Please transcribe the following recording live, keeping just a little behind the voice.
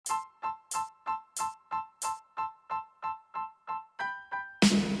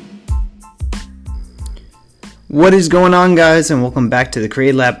What is going on, guys, and welcome back to the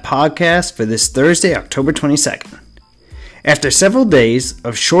Create Lab podcast for this Thursday, October 22nd. After several days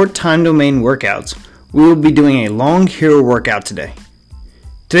of short time domain workouts, we will be doing a long hero workout today.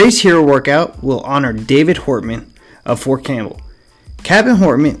 Today's hero workout will honor David Hortman of Fort Campbell. Captain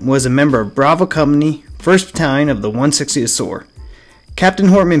Hortman was a member of Bravo Company, 1st Battalion of the 160th SOAR. Captain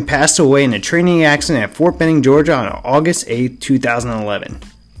Hortman passed away in a training accident at Fort Benning, Georgia on August 8, 2011.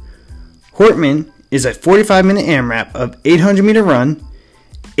 Hortman is a 45-minute AMRAP of 800-meter run,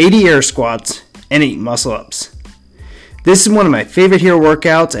 80 air squats, and 8 muscle-ups. This is one of my favorite hero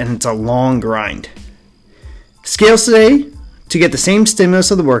workouts, and it's a long grind. Scales today, to get the same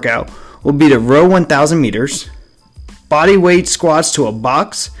stimulus of the workout, will be to row 1,000 meters, body weight squats to a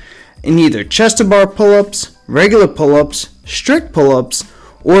box, and either chest-to-bar pull-ups, regular pull-ups, strict pull-ups,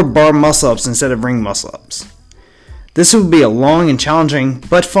 or bar muscle-ups instead of ring muscle-ups. This will be a long and challenging,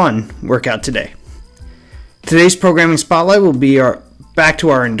 but fun workout today. Today's programming spotlight will be back to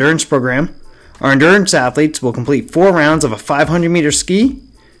our endurance program. Our endurance athletes will complete 4 rounds of a 500-meter ski,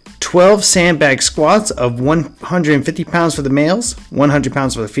 12 sandbag squats of 150 pounds for the males, 100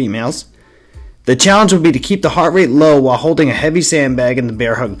 pounds for the females. The challenge will be to keep the heart rate low while holding a heavy sandbag in the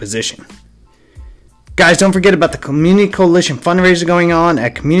bear hug position. Guys, don't forget about the Community Coalition fundraiser going on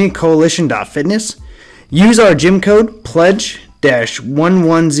at communitycoalition.fitness. Use our gym code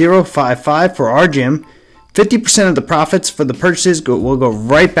PLEDGE11055 for our gym. 50% of the profits for the purchases will go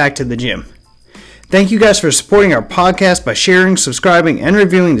right back to the gym. Thank you guys for supporting our podcast by sharing, subscribing, and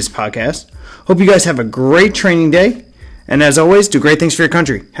reviewing this podcast. Hope you guys have a great training day. And as always, do great things for your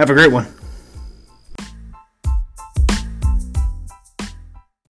country. Have a great one.